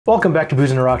Welcome back to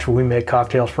Booze and the Rocks, where we make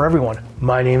cocktails for everyone.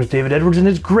 My name is David Edwards and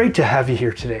it's great to have you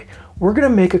here today. We're gonna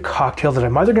make a cocktail that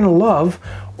I'm either gonna love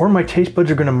or my taste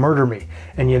buds are gonna murder me.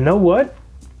 And you know what?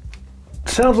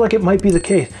 Sounds like it might be the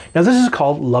case. Now this is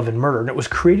called Love and Murder, and it was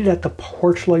created at the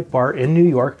Porchlight bar in New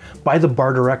York by the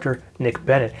bar director, Nick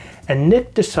Bennet. And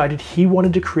Nick decided he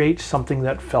wanted to create something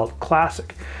that felt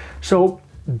classic. So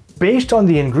based on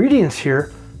the ingredients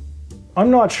here,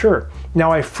 I'm not sure.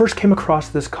 Now, I first came across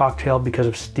this cocktail because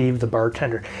of Steve, the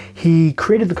bartender. He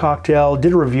created the cocktail,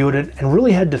 did a review of it, and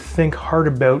really had to think hard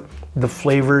about the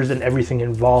flavors and everything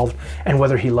involved and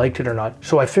whether he liked it or not.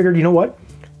 So I figured, you know what?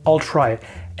 I'll try it.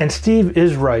 And Steve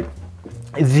is right.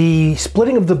 The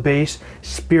splitting of the base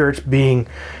spirits, being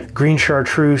Green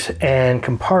Chartreuse and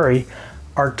Campari,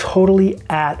 are totally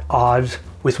at odds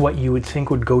with what you would think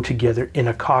would go together in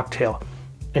a cocktail.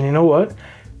 And you know what?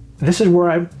 This is where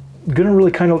I'm gonna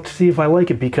really kind of see if I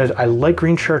like it, because I like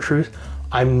Green Chartreuse.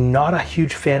 I'm not a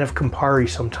huge fan of Campari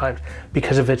sometimes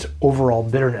because of its overall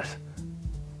bitterness.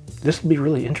 This will be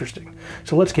really interesting.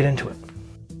 So let's get into it.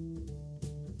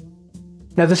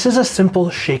 Now this is a simple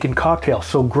shaken cocktail,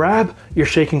 so grab your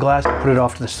shaken glass and put it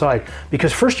off to the side,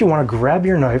 because first you want to grab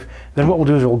your knife. Then what we'll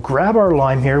do is we'll grab our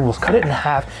lime here, we'll cut it in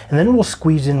half, and then we'll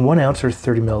squeeze in 1 ounce or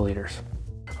 30 milliliters.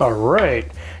 All right,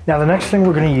 now the next thing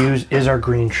we're going to use is our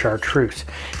Green Chartreuse.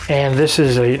 And this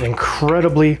is an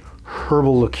incredibly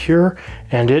herbal liqueur,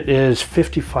 and it is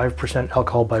 55%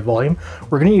 alcohol by volume.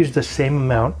 We're going to use the same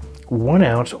amount, 1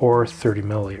 ounce or 30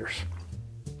 milliliters.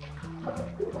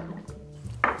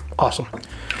 Awesome.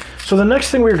 So the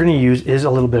next thing we're going to use is a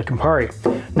little bit of Campari.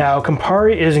 Now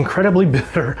Campari is incredibly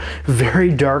bitter, very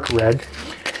dark red.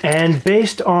 And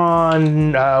based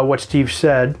on what Steve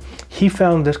said, he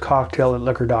found this cocktail at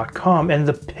liquor.com, and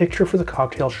the picture for the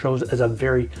cocktail shows as a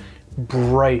very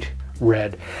bright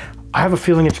red. I have a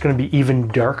feeling it's going to be even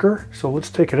darker, so let's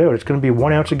take it out. It's going to be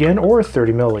 1 ounce again, or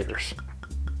 30 milliliters.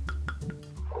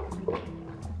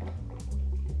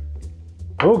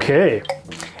 Okay,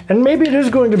 and maybe it is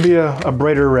going to be a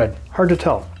brighter red. Hard to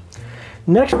tell.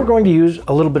 Next, we're going to use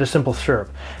a little bit of simple syrup,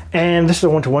 and this is a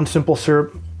 1-to-1 simple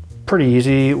syrup. Pretty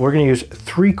easy. We're going to use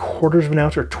 3/4 of an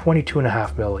ounce or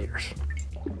 22.5 milliliters.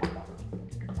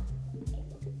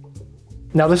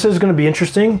 Now this is going to be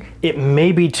interesting. It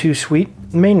may be too sweet,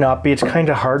 may not be. It's kind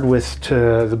of hard with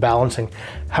the balancing.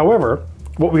 However,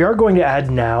 what we are going to add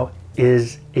now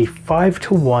is a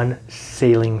 5-to-1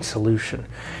 saline solution.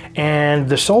 And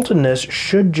the salt in this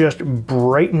should just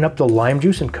brighten up the lime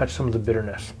juice and cut some of the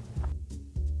bitterness.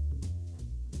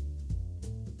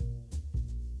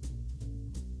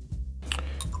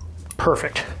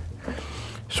 Perfect.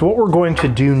 So what we're going to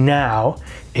do now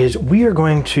is we are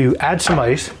going to add some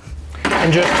ice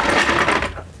and just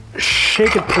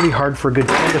shake it pretty hard for a good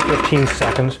 10 to 15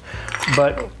 seconds.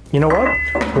 But you know what?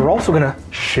 We're also gonna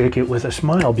shake it with a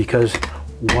smile, because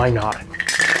why not?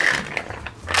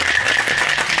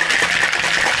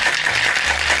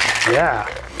 Yeah.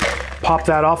 Pop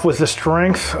that off with the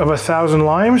strength of 1,000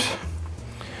 limes.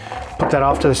 Put that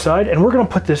off to the side, and we're gonna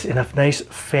put this in a nice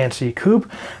fancy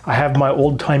coupe. I have my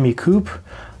old-timey coupe.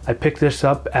 I picked this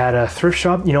up at a thrift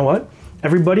shop. You know what?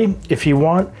 Everybody, if you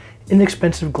want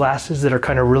inexpensive glasses that are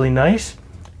kind of really nice,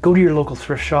 go to your local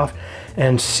thrift shop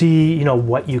and see, you know,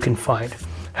 what you can find.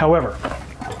 However,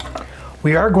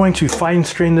 we are going to fine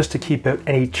strain this to keep out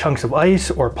any chunks of ice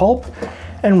or pulp,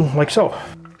 and like so.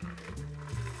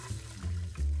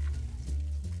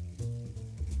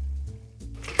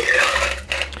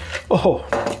 Oh,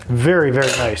 very, very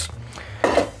nice.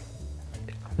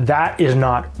 That is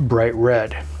not bright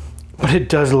red, but it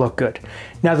does look good.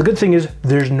 Now, the good thing is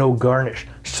there's no garnish.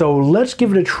 So let's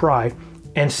give it a try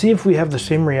and see if we have the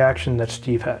same reaction that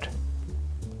Steve had.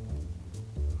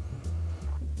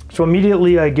 So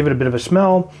immediately I give it a bit of a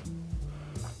smell.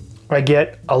 I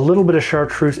get a little bit of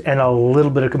chartreuse and a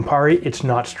little bit of Campari. It's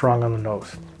not strong on the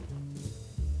nose.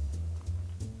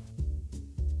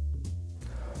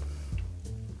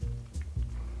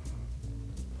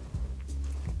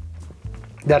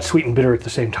 That's sweet and bitter at the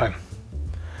same time.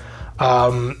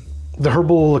 The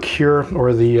herbal liqueur,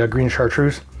 or the Green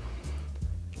Chartreuse,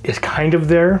 is kind of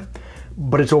there,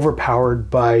 but it's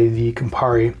overpowered by the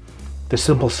Campari. The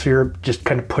simple syrup just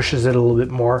kind of pushes it a little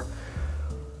bit more.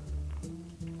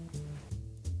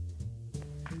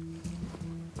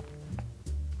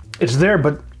 It's there,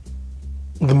 but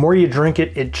the more you drink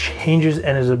it, it changes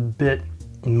and is a bit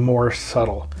more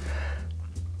subtle.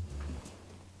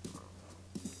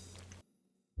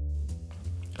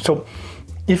 So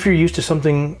if you're used to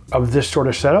something of this sort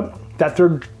of setup, that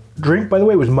third drink, by the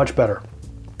way, was much better.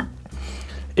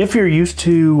 If you're used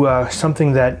to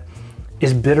something that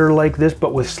is bitter like this,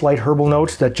 but with slight herbal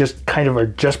notes that just kind of are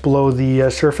just below the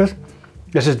surface,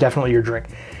 this is definitely your drink.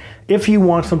 If you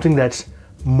want something that's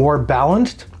more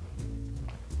balanced,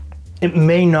 it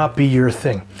may not be your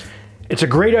thing. It's a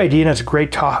great idea and it's a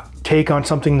great take on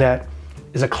something that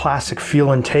is a classic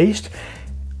feel and taste.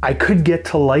 I could get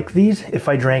to like these if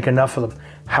I drank enough of them.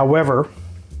 However,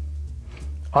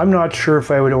 I'm not sure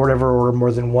if I would ever order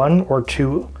more than 1 or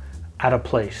 2 at a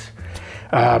place.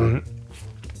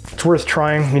 It's worth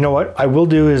trying. You know what I will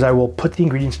do is I will put the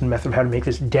ingredients and method of how to make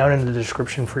this down in the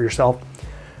description for yourself.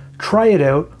 Try it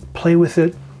out, play with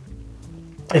it.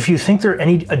 If you think there are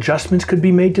any adjustments could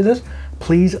be made to this,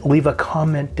 please leave a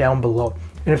comment down below.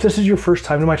 And if this is your first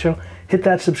time to my channel, hit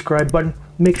that subscribe button.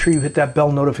 Make sure you hit that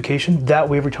bell notification. That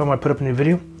way every time I put up a new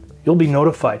video, you'll be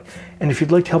notified. And if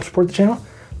you'd like to help support the channel,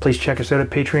 please check us out at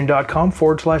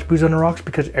patreon.com/booze on the rocks,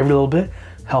 because every little bit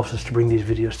helps us to bring these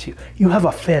videos to you. You have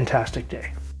a fantastic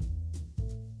day.